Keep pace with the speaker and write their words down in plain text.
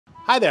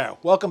Hi there,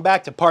 welcome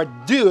back to part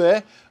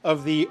 2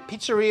 of the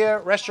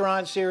pizzeria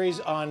restaurant series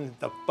on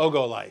the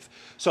FOGO life.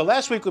 So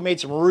last week we made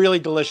some really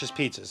delicious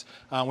pizzas.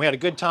 We had a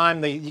good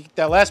time.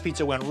 That last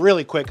pizza went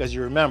really quick, as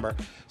you remember.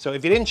 So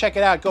if you didn't check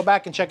it out, go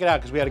back and check it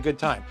out because we had a good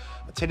time.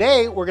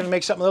 Today we're going to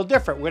make something a little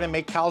different. We're going to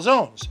make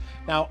calzones.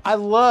 Now I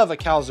love a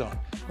calzone.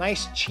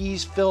 Nice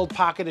cheese-filled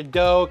pocket of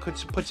dough.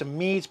 Put some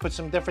meats, put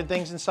some different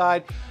things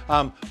inside.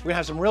 We're gonna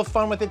have some real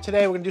fun with it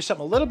today. We're gonna do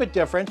something a little bit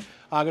different.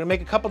 I'm gonna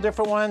make a couple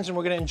different ones and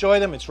we're gonna enjoy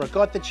them. It's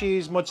ricotta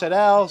cheese,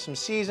 mozzarella, some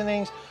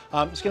seasonings.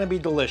 It's gonna be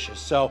delicious.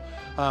 So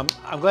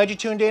I'm glad you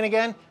tuned in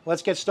again.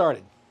 Let's get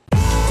started.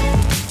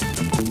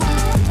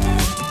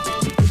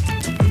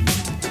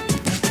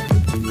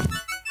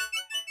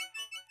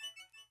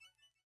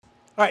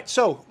 All right,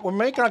 so we're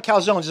making our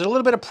calzones. There's a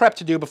little bit of prep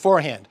to do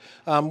beforehand.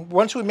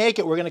 Once we make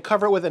it, we're going to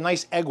cover it with a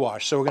nice egg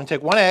wash. So we're going to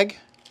take one egg,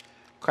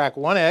 crack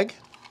one egg,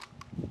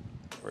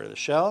 get rid of the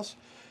shells,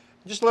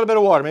 just a little bit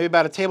of water, maybe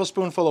about a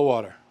tablespoonful of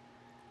water.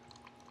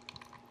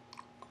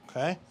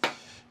 Okay,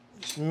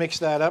 just mix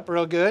that up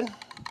real good.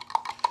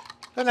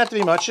 Doesn't have to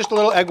be much, just a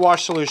little egg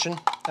wash solution.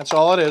 That's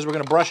all it is. We're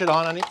going to brush it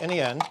on in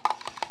the end.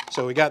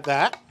 So we got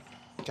that,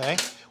 okay.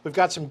 We've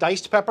got some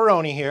diced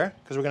pepperoni here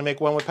because we're going to make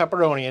one with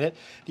pepperoni in it.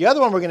 The other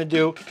one we're going to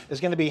do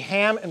is going to be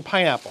ham and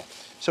pineapple.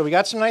 So we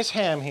got some nice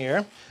ham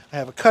here. I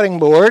have a cutting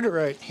board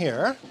right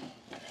here.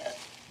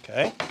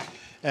 Okay.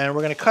 And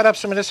we're going to cut up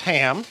some of this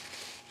ham,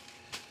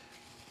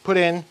 put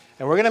in,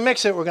 and we're going to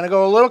mix it. We're going to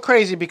go a little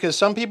crazy because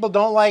some people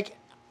don't like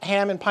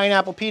ham and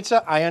pineapple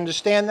pizza. I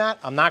understand that.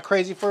 I'm not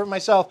crazy for it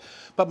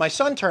myself. But my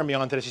son turned me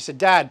on to this. He said,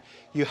 "Dad,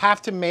 you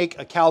have to make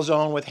a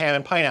calzone with ham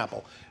and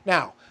pineapple."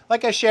 Now,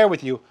 like I shared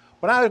with you,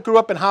 when I grew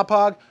up in Hop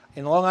Hog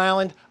in Long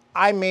Island,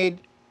 I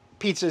made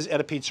pizzas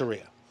at a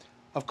pizzeria.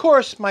 Of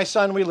course, my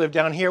son, we lived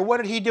down here. What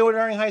did he do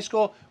during high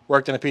school?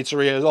 Worked in a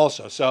pizzeria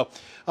also. So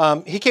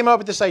he came up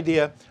with this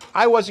idea.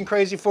 I wasn't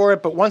crazy for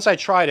it, but once I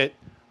tried it,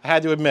 I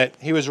had to admit,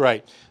 he was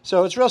right.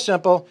 So it's real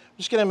simple. I'm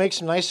just going to make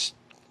some nice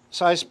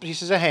sized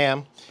pieces of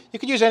ham. You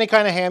could use any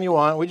kind of ham you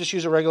want. We just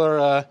use a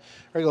regular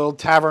old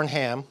tavern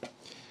ham.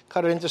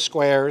 Cut it into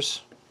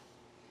squares.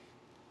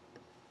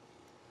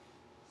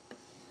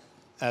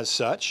 As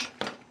such,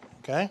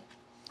 okay?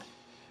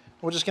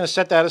 We're just going to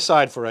set that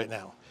aside for right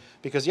now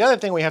because the other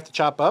thing we have to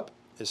chop up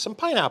is some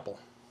pineapple,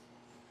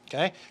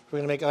 okay? We're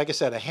going to make, like I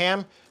said, a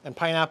ham and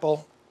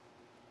pineapple.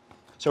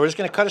 So we're just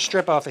going to cut a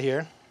strip off of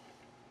here.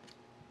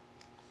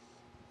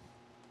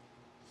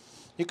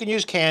 You can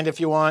use canned if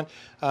you want.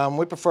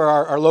 We prefer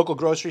our local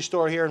grocery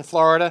store here in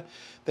Florida.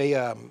 They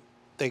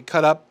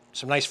cut up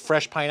some nice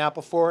fresh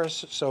pineapple for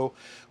us, so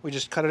we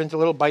just cut it into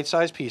little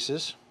bite-sized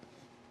pieces.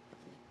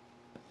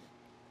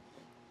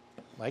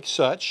 Like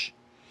such,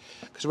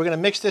 because we're going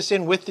to mix this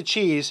in with the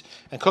cheese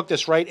and cook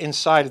this right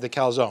inside of the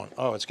calzone.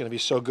 Oh, it's going to be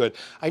so good.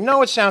 I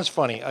know it sounds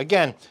funny.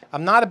 Again,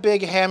 I'm not a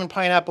big ham and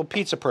pineapple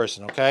pizza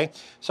person, okay?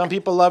 Some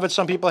people love it,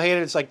 some people hate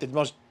it. It's like the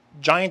most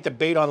giant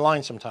debate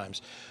online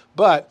sometimes.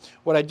 But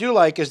what I do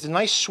like is the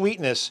nice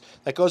sweetness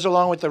that goes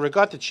along with the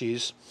ricotta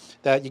cheese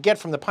that you get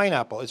from the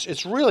pineapple.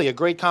 It's really a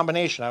great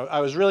combination. I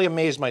was really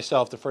amazed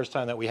myself the first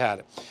time that we had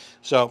it.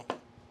 So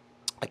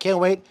I can't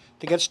wait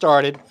to get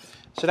started.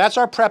 So that's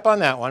our prep on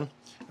that one.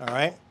 All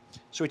right,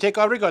 so we take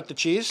our ricotta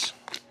cheese.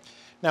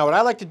 Now what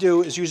I like to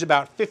do is use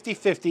about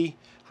 50-50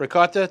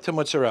 ricotta to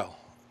mozzarella.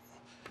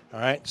 All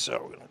right, so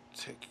we're going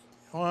to take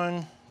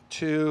 1,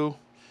 2,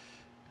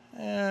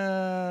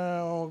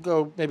 we'll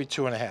go maybe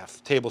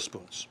 2.5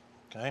 tablespoons.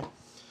 Okay,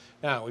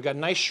 now we've got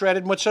nice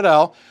shredded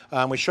mozzarella.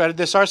 We shredded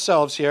this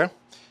ourselves here.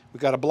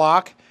 We've got a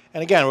block,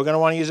 and again, we're going to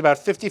want to use about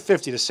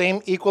 50-50, the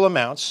same equal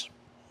amounts.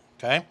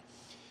 Okay.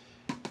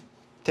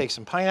 Take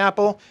some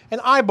pineapple and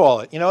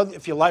eyeball it. You know,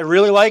 if you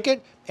really like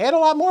it, add a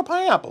lot more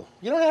pineapple.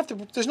 You don't have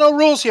to, there's no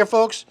rules here,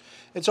 folks.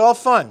 It's all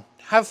fun.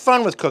 Have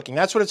fun with cooking.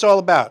 That's what it's all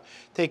about.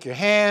 Take your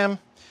ham,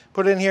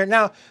 put it in here.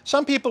 Now,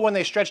 some people, when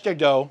they stretch their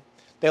dough,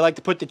 they like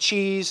to put the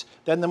cheese,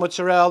 then the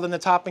mozzarella, then the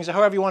toppings,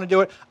 however you want to do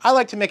it. I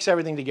like to mix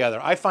everything together.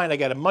 I find I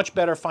get a much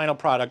better final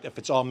product if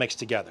it's all mixed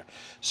together.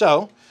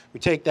 So, we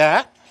take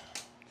that,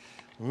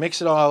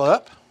 mix it all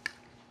up,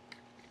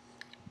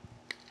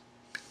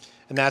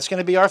 and that's going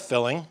to be our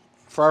filling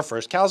for our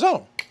first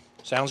calzone.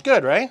 Sounds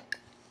good, right?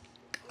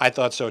 I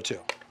thought so too.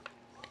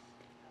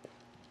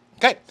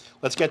 Okay,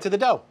 let's get to the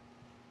dough.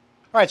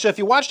 All right, so if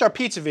you watched our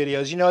pizza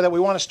videos, you know that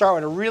we want to start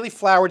with a really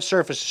floured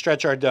surface to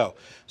stretch our dough.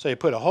 So you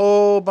put a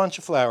whole bunch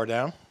of flour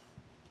down.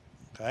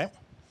 Okay,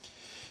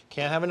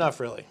 can't have enough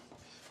really.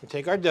 We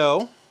take our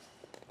dough.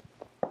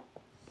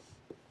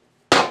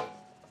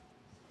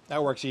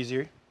 That works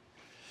easier.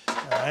 All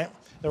right,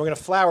 then we're going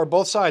to flour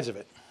both sides of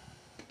it.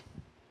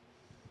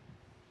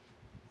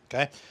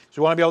 Okay, so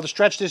we want to be able to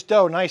stretch this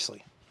dough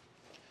nicely.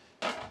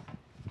 We're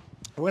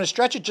going to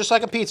stretch it just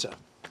like a pizza.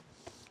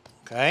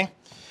 Okay,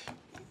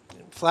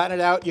 flatten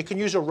it out. You can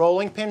use a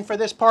rolling pin for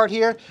this part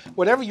here,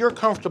 whatever you're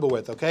comfortable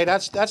with. Okay,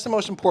 that's the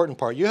most important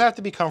part. You have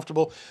to be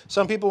comfortable.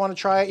 Some people want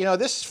to try it. You know,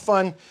 this is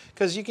fun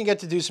because you can get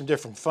to do some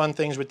different fun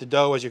things with the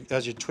dough as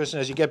you're twisting.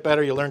 As you get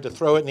better, you learn to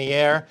throw it in the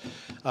air.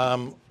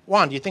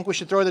 Juan, do you think we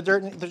should throw the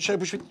dirt?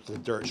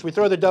 Should we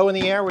throw the dough in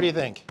the air? What do you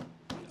think?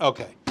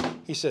 Okay,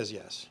 he says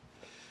yes.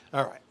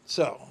 All right,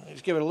 so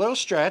let's give it a little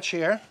stretch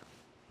here.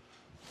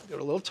 Give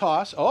it a little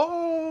toss.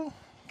 Oh,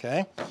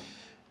 okay.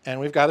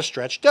 And we've got a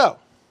stretched dough.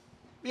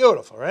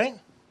 Beautiful, right?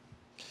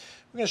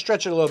 We're going to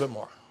stretch it a little bit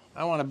more.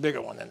 I want a bigger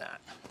one than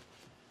that.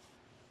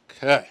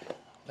 Okay,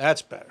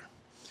 that's better.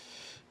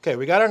 Okay,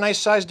 we got our nice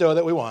sized dough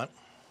that we want.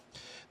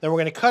 Then we're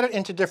going to cut it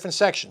into different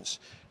sections.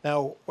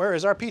 Now, where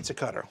is our pizza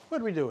cutter? What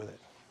did we do with it?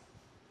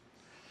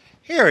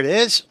 Here it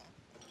is.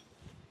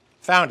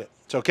 Found it.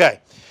 It's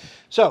okay.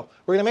 So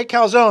we're going to make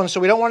calzones, so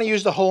we don't want to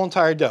use the whole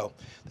entire dough.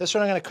 This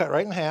one I'm going to cut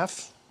right in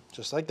half,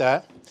 just like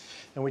that.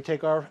 And we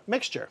take our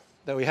mixture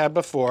that we had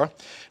before.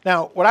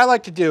 Now, what I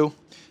like to do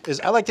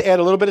is I like to add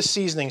a little bit of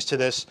seasonings to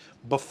this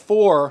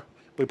before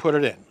we put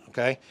it in,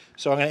 okay?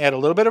 So I'm going to add a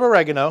little bit of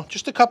oregano,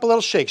 just a couple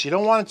little shakes. You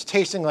don't want it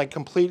tasting like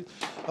complete,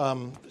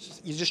 you're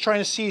just trying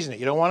to season it.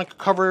 You don't want to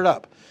cover it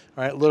up.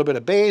 All right, a little bit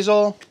of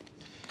basil,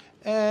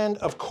 and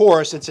of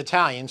course it's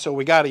Italian, so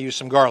we got to use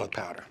some garlic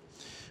powder.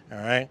 All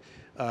right.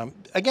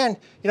 Again,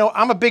 you know,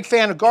 I'm a big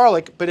fan of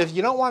garlic, but if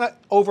you don't want to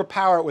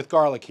overpower it with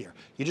garlic here,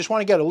 you just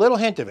want to get a little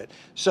hint of it.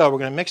 So we're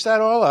going to mix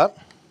that all up.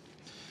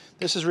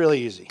 This is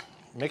really easy.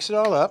 Mix it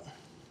all up.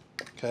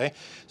 Okay,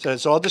 so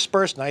it's all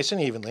dispersed nice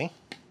and evenly.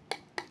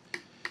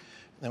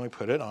 Then we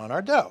put it on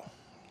our dough.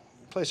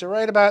 Place it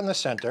right about in the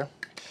center.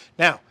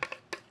 Now,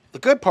 the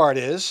good part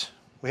is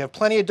we have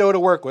plenty of dough to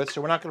work with,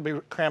 so we're not going to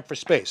be cramped for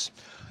space.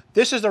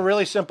 This is the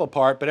really simple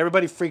part, but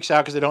everybody freaks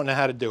out because they don't know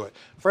how to do it.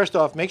 First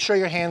off, make sure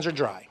your hands are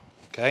dry,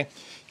 okay?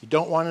 You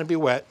don't want them to be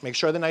wet. Make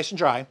sure they're nice and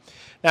dry.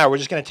 Now, we're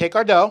just going to take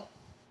our dough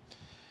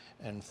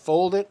and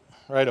fold it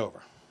right over,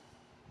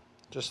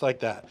 just like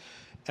that.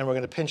 And we're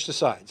going to pinch the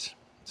sides.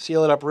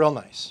 Seal it up real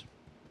nice,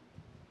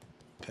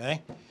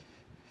 okay?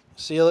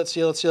 Seal it,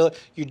 seal it, seal it.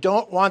 You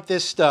don't want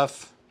this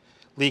stuff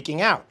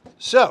leaking out.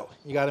 So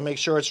you got to make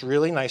sure it's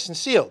really nice and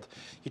sealed.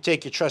 You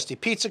take your trusty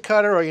pizza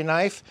cutter or your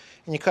knife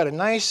and you cut a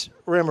nice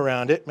rim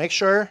around it. Make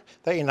sure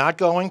that you're not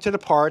going to the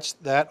parts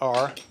that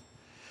are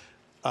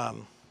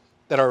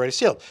already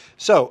sealed.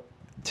 So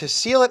to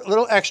seal it a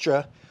little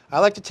extra, I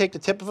like to take the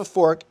tip of a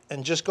fork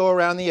and just go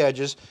around the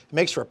edges. It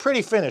makes for a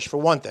pretty finish for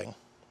one thing,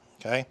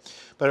 okay?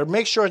 But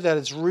make sure that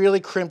it's really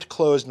crimped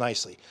closed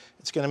nicely.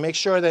 It's going to make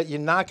sure that you're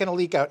not going to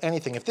leak out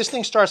anything. If this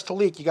thing starts to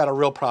leak, you got a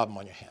real problem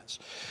on your hands.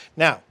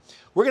 Now,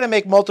 we're going to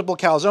make multiple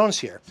calzones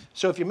here.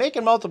 So if you're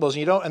making multiples and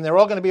you don't, and they're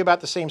all going to be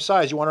about the same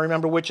size, you want to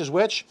remember which is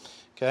which,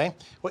 okay?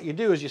 What you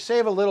do is you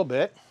save a little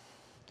bit,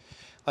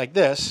 like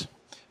this,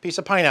 piece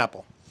of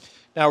pineapple.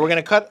 Now we're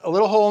going to cut a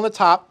little hole in the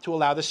top to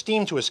allow the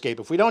steam to escape.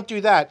 If we don't do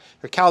that,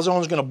 your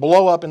calzone is going to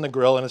blow up in the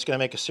grill and it's going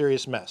to make a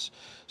serious mess.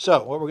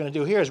 So what we're going to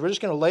do here is we're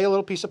just going to lay a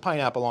little piece of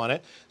pineapple on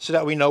it so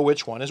that we know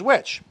which one is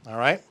which. All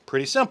right?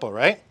 Pretty simple,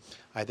 right?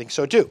 I think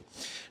so too.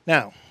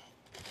 Now,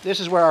 this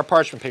is where our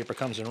parchment paper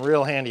comes in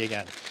real handy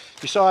again.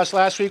 You saw us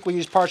last week, we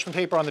used parchment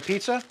paper on the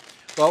pizza.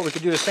 Well, we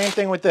could do the same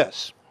thing with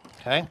this,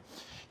 okay?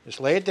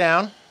 Just lay it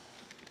down,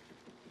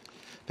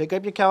 pick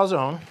up your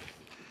calzone,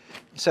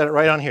 set it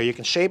right on here. You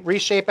can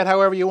reshape it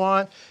however you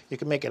want. You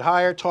can make it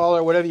higher,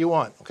 taller, whatever you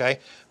want, okay?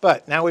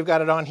 But now we've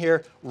got it on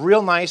here,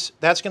 real nice.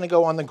 That's going to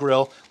go on the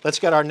grill. Let's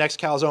get our next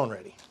calzone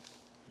ready,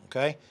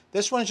 okay?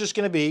 This one's just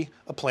going to be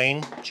a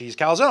plain cheese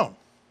calzone,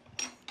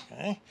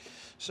 okay?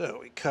 So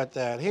we cut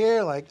that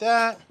here like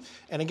that.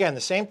 And again,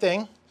 the same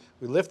thing.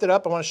 We lift it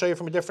up. I want to show you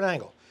from a different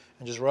angle.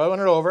 And just run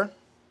it over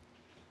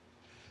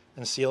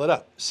and seal it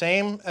up.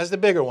 Same as the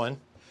bigger one.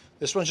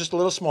 This one's just a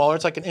little smaller.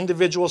 It's like an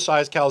individual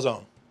sized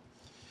calzone.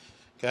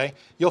 Okay?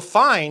 You'll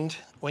find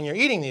when you're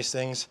eating these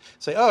things,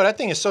 say, oh, that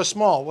thing is so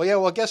small. Well, yeah,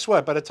 well, guess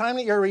what? By the time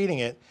that you're eating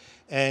it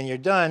and you're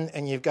done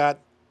and you've got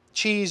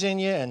cheese in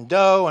you and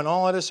dough and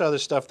all of this other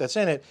stuff that's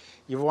in it,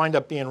 you wind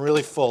up being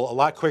really full a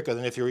lot quicker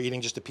than if you were eating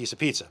just a piece of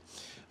pizza.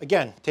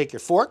 Again, take your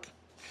fork,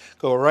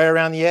 go right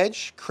around the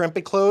edge, crimp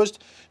it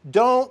closed.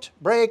 Don't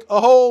break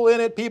a hole in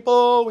it,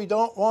 people. We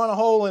don't want a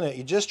hole in it.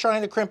 You're just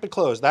trying to crimp it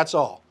closed. That's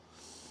all.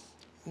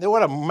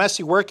 What a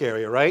messy work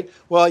area, right?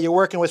 Well, you're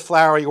working with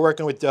flour, you're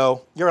working with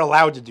dough. You're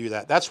allowed to do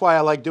that. That's why I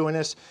like doing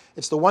this.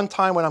 It's the one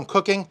time when I'm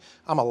cooking,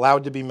 I'm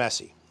allowed to be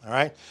messy, all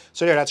right?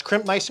 So there, that's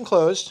crimped nice and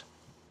closed.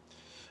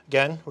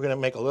 Again, we're going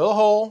to make a little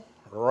hole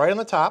right on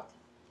the top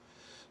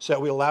so that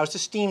we allow the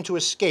steam to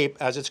escape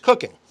as it's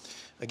cooking.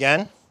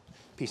 Again,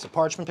 piece of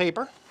parchment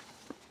paper.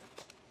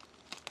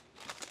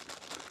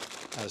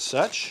 As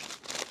such,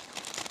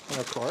 and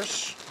of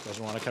course,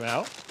 doesn't want to come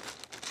out.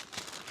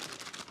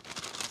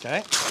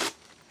 Okay,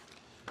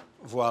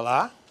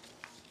 voila.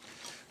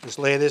 Just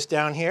lay this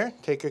down here,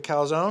 take your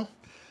calzone,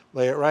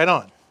 lay it right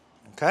on.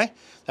 Okay,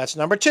 that's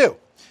number 2.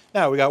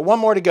 Now we got one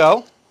more to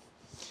go.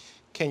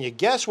 Can you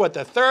guess what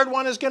the third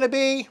one is going to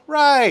be?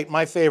 Right,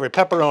 my favorite,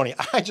 pepperoni.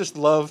 I just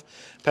love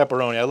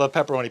pepperoni. I love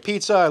pepperoni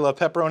pizza. I love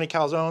pepperoni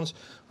calzones.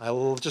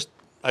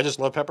 I just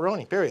love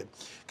pepperoni, period.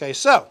 Okay,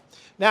 so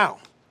now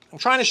I'm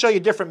trying to show you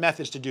different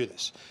methods to do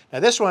this. Now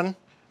this one,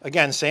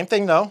 again, same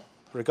thing though.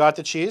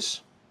 Ricotta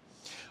cheese.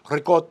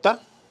 Ricotta,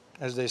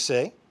 as they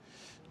say.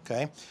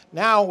 Okay.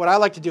 Now what I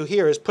like to do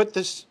here is put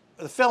this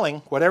the filling,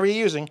 whatever you're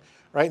using,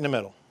 right in the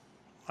middle.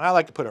 I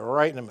like to put it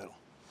right in the middle,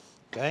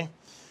 okay?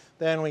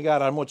 Then we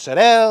got our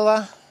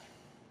mozzarella.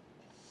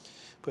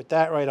 Put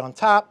that right on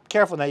top.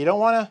 Careful now, you don't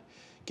want to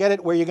get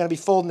it where you're going to be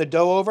folding the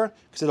dough over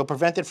because it'll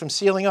prevent it from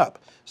sealing up.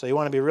 So you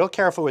want to be real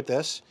careful with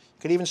this.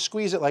 You could even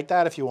squeeze it like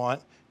that if you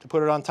want to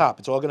put it on top.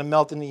 It's all going to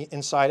melt in the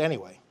inside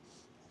anyway,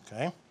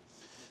 okay?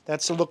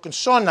 That's looking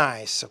so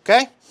nice,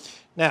 okay?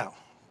 Now,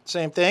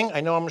 same thing.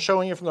 I know I'm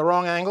showing you from the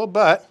wrong angle,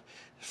 but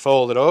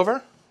fold it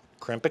over,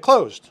 crimp it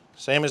closed,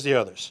 same as the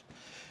others.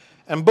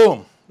 And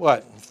boom,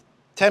 what,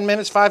 10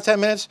 minutes, 5-10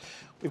 minutes,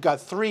 we've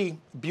got 3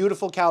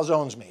 beautiful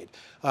calzones made.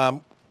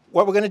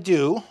 What we're going to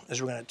do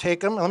is we're going to take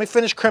them, and let me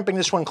finish crimping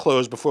this one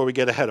closed before we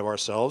get ahead of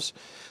ourselves.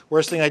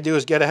 Worst thing I do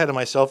is get ahead of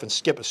myself and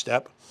skip a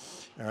step.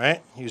 All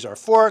right, use our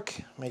fork,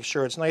 make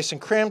sure it's nice and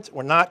crimped.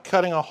 We're not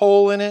cutting a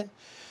hole in it.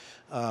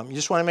 You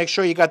just want to make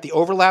sure you got the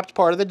overlapped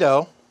part of the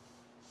dough.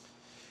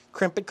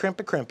 Crimp it, crimp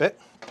it, crimp it.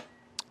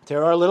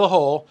 Tear our little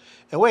hole.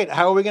 And wait,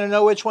 how are we going to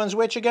know which one's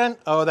which again?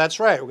 Oh, that's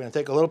right. We're going to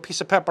take a little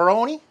piece of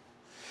pepperoni,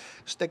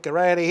 stick it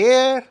right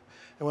here,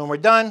 and when we're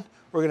done,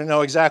 we're going to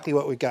know exactly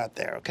what we got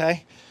there,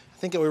 okay? I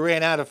think that we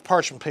ran out of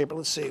parchment paper.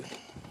 Let's see.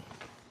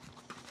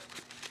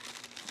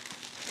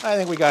 I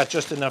think we got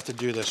just enough to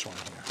do this one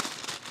here.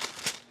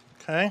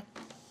 Okay?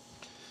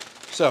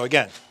 So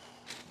again,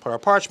 put our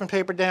parchment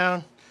paper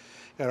down,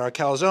 got our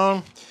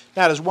calzone.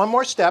 Now there's one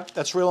more step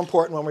that's real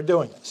important when we're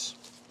doing this.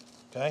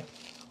 Okay?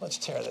 Let's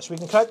tear this. You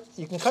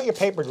can cut your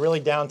paper really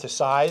down to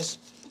size.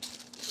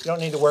 You don't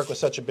need to work with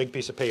such a big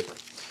piece of paper.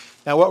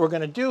 Now what we're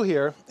going to do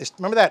here is,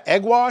 remember that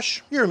egg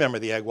wash? You remember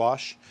the egg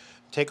wash.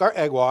 Take our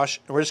egg wash,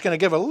 and we're just going to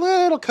give a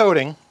little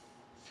coating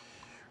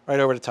right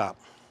over the top.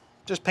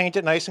 Just paint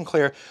it nice and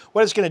clear.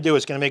 What it's going to do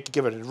is going to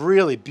give it a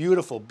really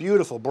beautiful,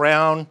 beautiful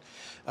brown,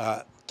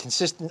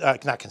 finish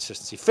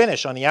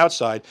on the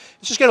outside.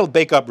 It's just going to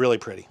bake up really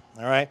pretty,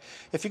 all right?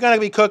 If you're going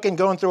to be cooking,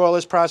 going through all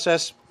this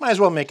process, might as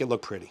well make it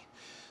look pretty.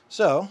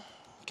 So,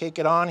 cake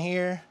it on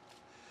here,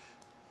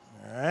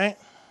 all right?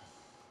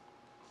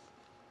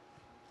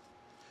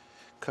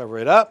 Cover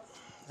it up.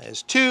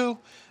 There's 2.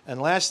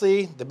 And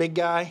lastly, the big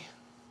guy.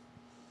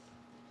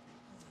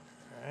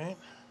 All right.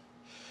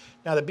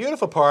 Now the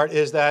beautiful part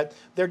is that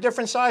they're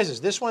different sizes.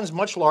 This one's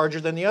much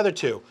larger than the other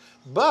 2,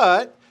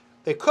 but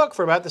they cook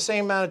for about the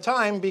same amount of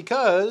time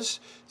because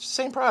it's the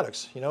same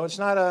products. You know, it's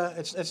not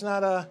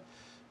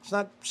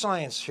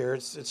science here.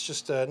 It's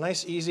just a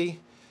nice, easy.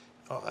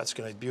 Oh, that's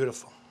going to be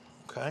beautiful.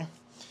 Okay.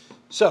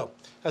 So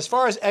as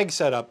far as egg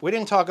setup, we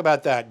didn't talk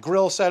about that.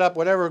 Grill setup,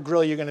 whatever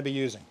grill you're going to be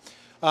using.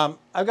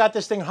 I've got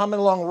this thing humming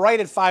along right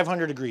at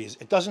 500 degrees.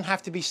 It doesn't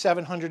have to be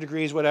 700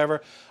 degrees,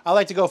 whatever. I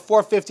like to go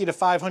 450 to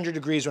 500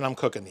 degrees when I'm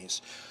cooking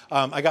these.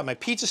 I got my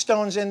pizza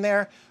stones in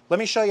there. Let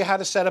me show you how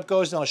the setup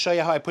goes, and I'll show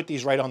you how I put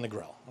these right on the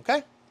grill,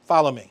 okay?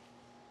 Follow me.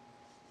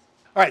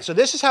 All right, so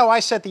this is how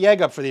I set the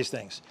egg up for these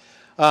things.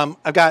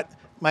 I've got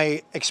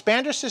my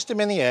expander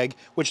system in the egg,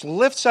 which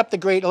lifts up the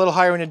grate a little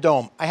higher in the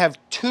dome. I have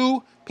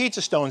 2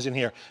 pizza stones in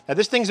here. Now,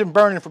 this thing's been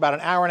burning for about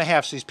an hour and a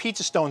half, so these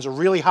pizza stones are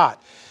really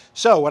hot.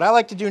 So what I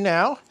like to do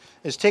now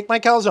is take my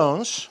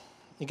calzones,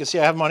 you can see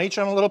I have them on each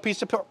on a little piece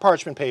of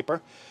parchment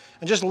paper,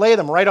 and just lay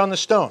them right on the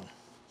stone.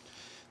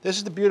 This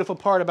is the beautiful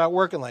part about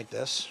working like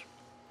this,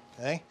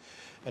 okay?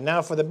 And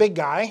now for the big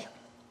guy,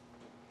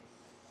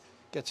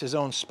 gets his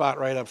own spot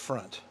right up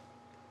front,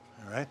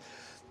 all right?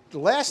 The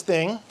last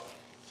thing,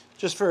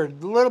 just for a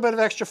little bit of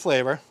extra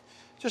flavor,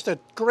 just a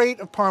grate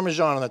of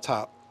Parmesan on the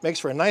top. Makes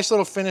for a nice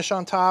little finish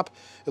on top.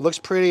 It looks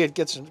pretty,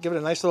 give it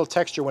a nice little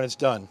texture when it's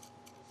done.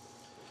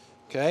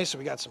 Okay, so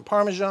we got some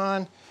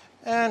Parmesan,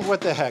 and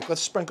what the heck, let's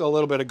sprinkle a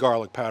little bit of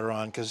garlic powder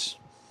on because,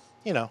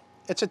 you know,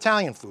 it's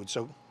Italian food,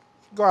 so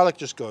garlic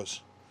just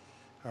goes.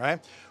 All right,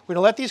 we're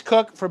gonna let these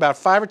cook for about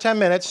 5 or 10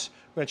 minutes.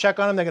 We're gonna check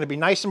on them, they're gonna be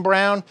nice and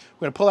brown.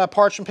 We're gonna pull that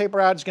parchment paper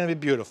out, it's gonna be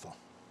beautiful.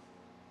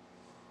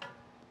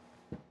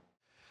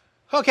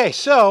 Okay,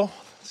 so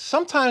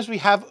sometimes we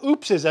have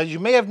oopses, as you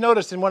may have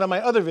noticed in one of my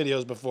other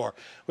videos before.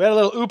 We had a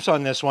little oops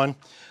on this one.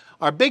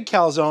 Our big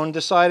calzone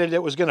decided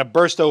it was gonna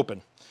burst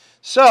open.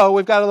 So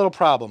we've got a little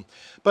problem.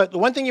 But the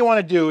one thing you want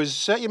to do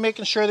is you're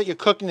making sure that you're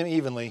cooking them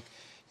evenly.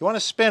 You want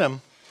to spin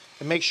them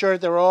and make sure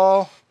that they're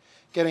all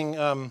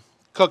getting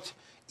cooked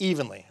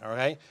evenly, all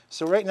right?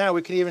 So right now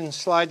we can even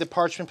slide the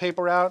parchment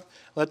paper out,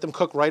 let them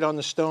cook right on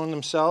the stone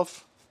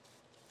themselves.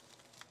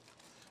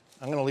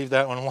 I'm going to leave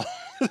that one.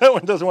 That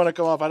one doesn't want to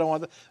come off. I don't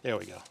want that. There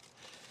we go.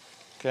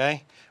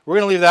 Okay? We're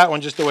going to leave that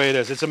one just the way it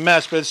is. It's a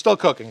mess, but it's still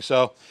cooking.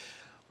 So,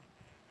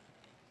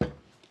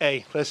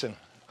 hey, listen.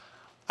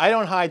 I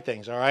don't hide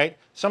things, all right?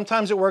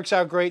 Sometimes it works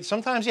out great.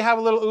 Sometimes you have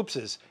a little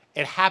oopses.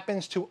 It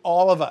happens to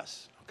all of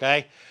us,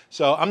 okay?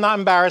 So I'm not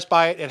embarrassed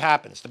by it. It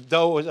happens. The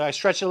dough, I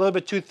stretched it a little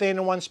bit too thin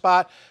in one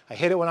spot. I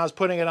hit it when I was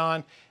putting it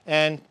on,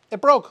 and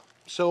it broke.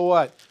 So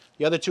what?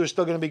 The other 2 are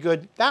still going to be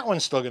good. That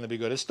one's still going to be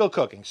good. It's still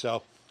cooking,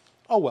 so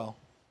oh well.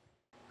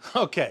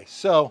 Okay,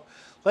 so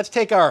let's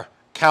take our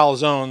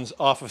calzones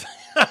off of,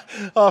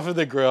 off of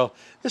the grill.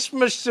 This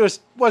was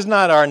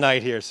not our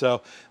night here,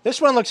 so this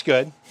one looks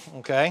good,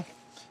 okay?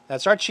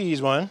 That's our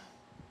cheese one.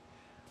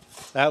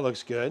 That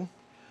looks good.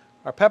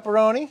 Our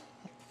pepperoni,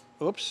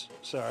 oops,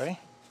 sorry.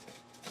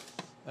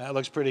 That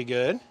looks pretty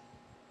good.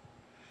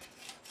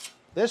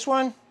 This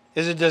one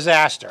is a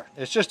disaster.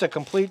 It's just a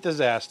complete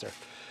disaster.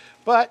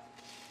 But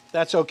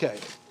that's okay.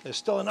 There's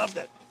still enough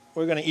that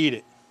we're going to eat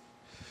it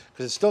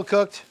because it's still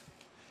cooked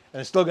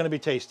and it's still going to be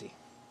tasty.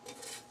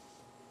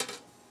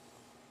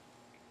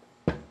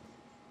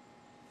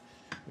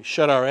 We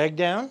shut our egg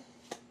down.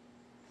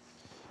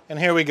 And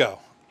here we go.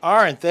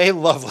 Aren't they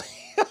lovely?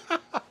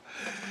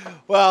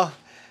 Well,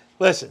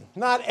 listen,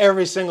 not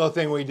every single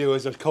thing we do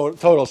is a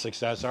total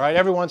success, all right?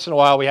 Every once in a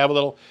while we have a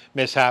little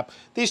mishap.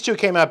 These two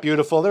came out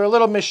beautiful. They're a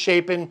little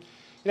misshapen.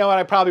 You know what,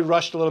 I probably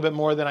rushed a little bit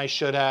more than I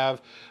should have,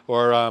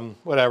 or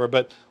whatever.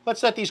 But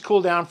let's let these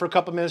cool down for a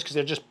couple minutes because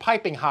they're just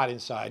piping hot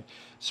inside.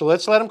 So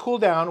let's let them cool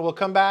down. We'll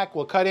come back,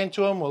 we'll cut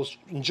into them, we'll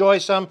enjoy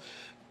some.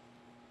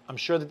 I'm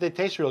sure that they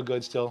taste real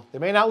good still. They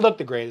may not look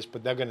the greatest,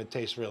 but they're gonna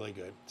taste really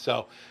good.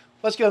 So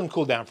let's get them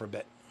cool down for a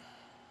bit.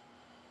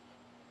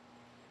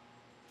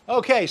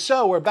 Okay,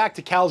 so we're back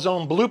to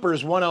Calzone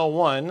Bloopers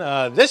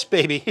 101. This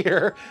baby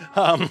here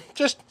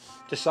just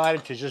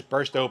decided to just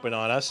burst open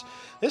on us.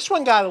 This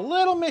one got a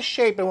little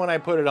misshapen when I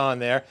put it on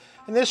there,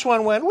 and this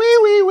one went wee,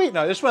 wee, wee.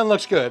 No, this one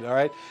looks good, all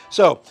right?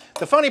 So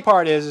the funny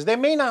part is they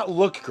may not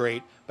look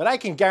great, but I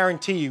can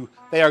guarantee you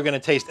they are gonna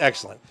taste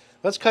excellent.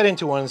 Let's cut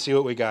into one and see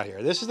what we got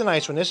here. This is the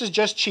nice one. This is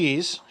just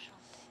cheese,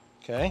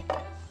 okay?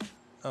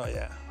 Oh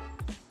yeah,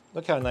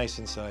 look how nice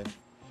inside.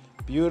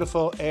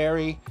 Beautiful,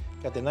 airy.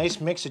 Got the nice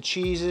mix of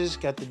cheeses,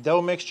 got the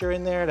dough mixture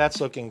in there. That's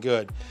looking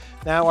good.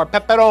 Now our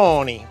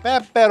pepperoni,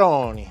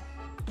 pepperoni.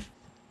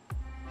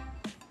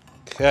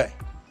 Okay.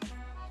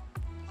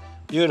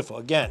 Beautiful.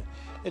 Again,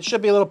 it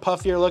should be a little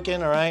puffier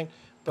looking, all right?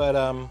 But,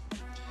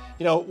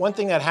 you know, one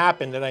thing that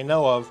happened that I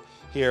know of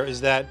here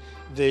is that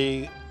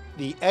the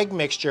egg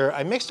mixture,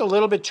 I mixed a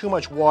little bit too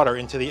much water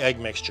into the egg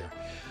mixture.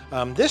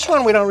 This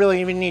one we don't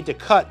really even need to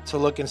cut to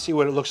look and see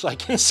what it looks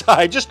like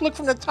inside. Just look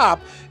from the top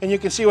and you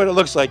can see what it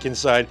looks like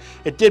inside.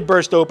 It did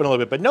burst open a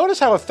little bit, but notice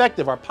how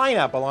effective our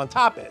pineapple on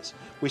top is.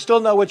 We still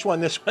know which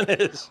one this one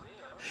is.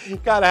 You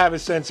gotta have a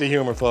sense of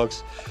humor,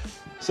 folks.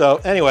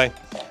 So anyway,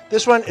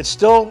 this one, it's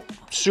still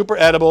super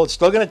edible. It's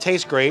still gonna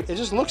taste great. It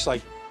just looks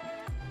like,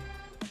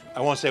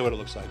 I won't say what it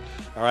looks like,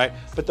 all right?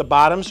 But the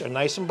bottoms are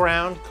nice and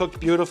brown, cooked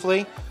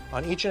beautifully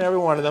on each and every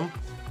one of them.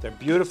 They're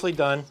beautifully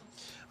done.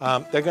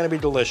 They're going to be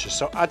delicious.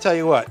 So I'll tell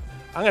you what,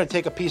 I'm going to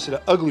take a piece of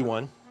the ugly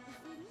one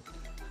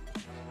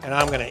and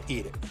I'm going to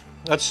eat it.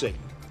 Let's see.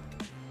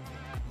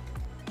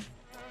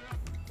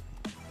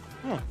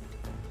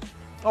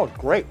 Oh, it's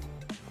great.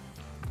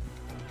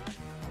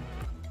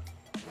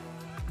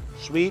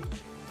 Sweet.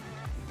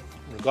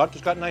 The gut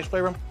just got a nice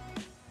flavor.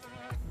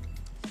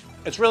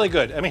 It's really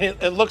good. I mean,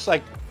 it looks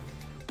like,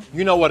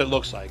 you know what it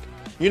looks like.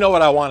 You know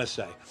what I want to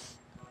say.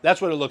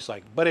 That's what it looks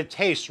like. But it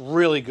tastes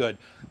really good.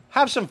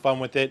 Have some fun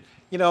with it.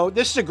 You know,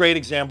 this is a great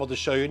example to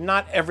show you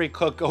not every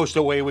cook goes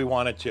the way we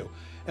want it to.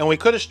 And we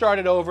could have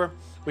started over.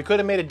 We could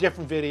have made a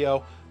different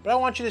video. But I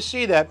want you to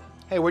see that,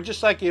 hey, we're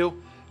just like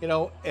you. You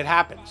know, it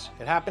happens.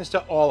 It happens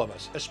to all of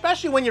us,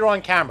 especially when you're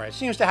on camera. It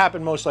seems to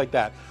happen most like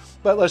that.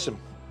 But listen,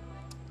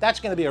 that's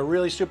going to be a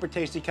really super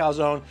tasty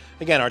calzone.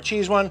 Again, our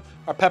cheese one,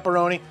 our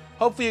pepperoni.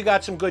 Hopefully you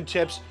got some good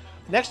tips.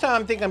 Next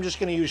time I think I'm just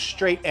going to use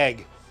straight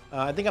egg.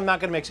 I think I'm not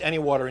going to mix any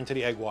water into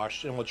the egg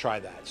wash, and we'll try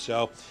that.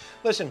 So,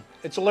 listen,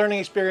 it's a learning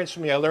experience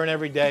for me. I learn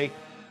every day.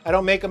 I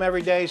don't make them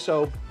every day,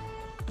 so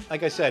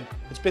like I said,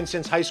 it's been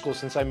since high school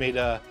since I made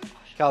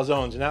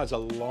calzones, and that was a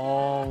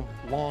long,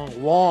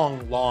 long,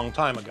 long, long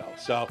time ago.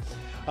 So,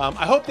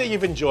 I hope that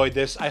you've enjoyed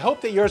this. I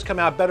hope that yours come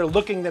out better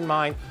looking than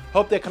mine.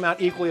 Hope they come out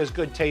equally as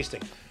good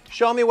tasting.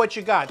 Show me what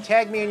you got.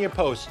 Tag me in your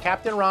posts.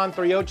 Captain Ron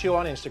 302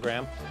 on Instagram.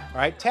 All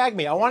right, tag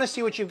me. I want to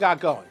see what you've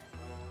got going.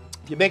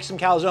 If you make some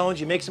calzones,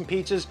 you make some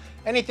pizzas,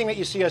 anything that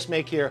you see us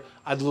make here,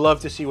 I'd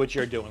love to see what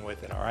you're doing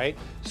with it, all right?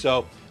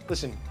 So,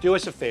 listen, do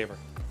us a favor.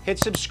 Hit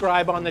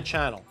subscribe on the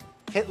channel.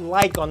 Hit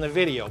like on the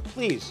video,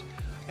 please.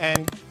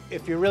 And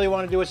if you really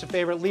want to do us a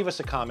favor, leave us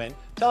a comment.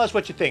 Tell us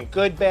what you think,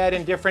 good, bad,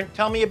 indifferent.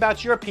 Tell me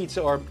about your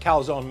pizza or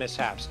calzone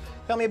mishaps.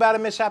 Tell me about a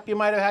mishap you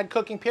might have had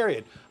cooking,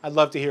 period. I'd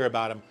love to hear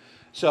about them.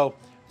 So,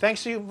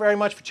 thanks to you very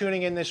much for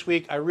tuning in this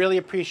week. I really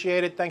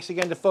appreciate it. Thanks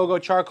again to FOGO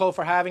Charcoal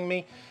for having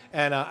me.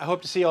 And I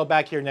hope to see you all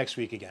back here next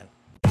week again.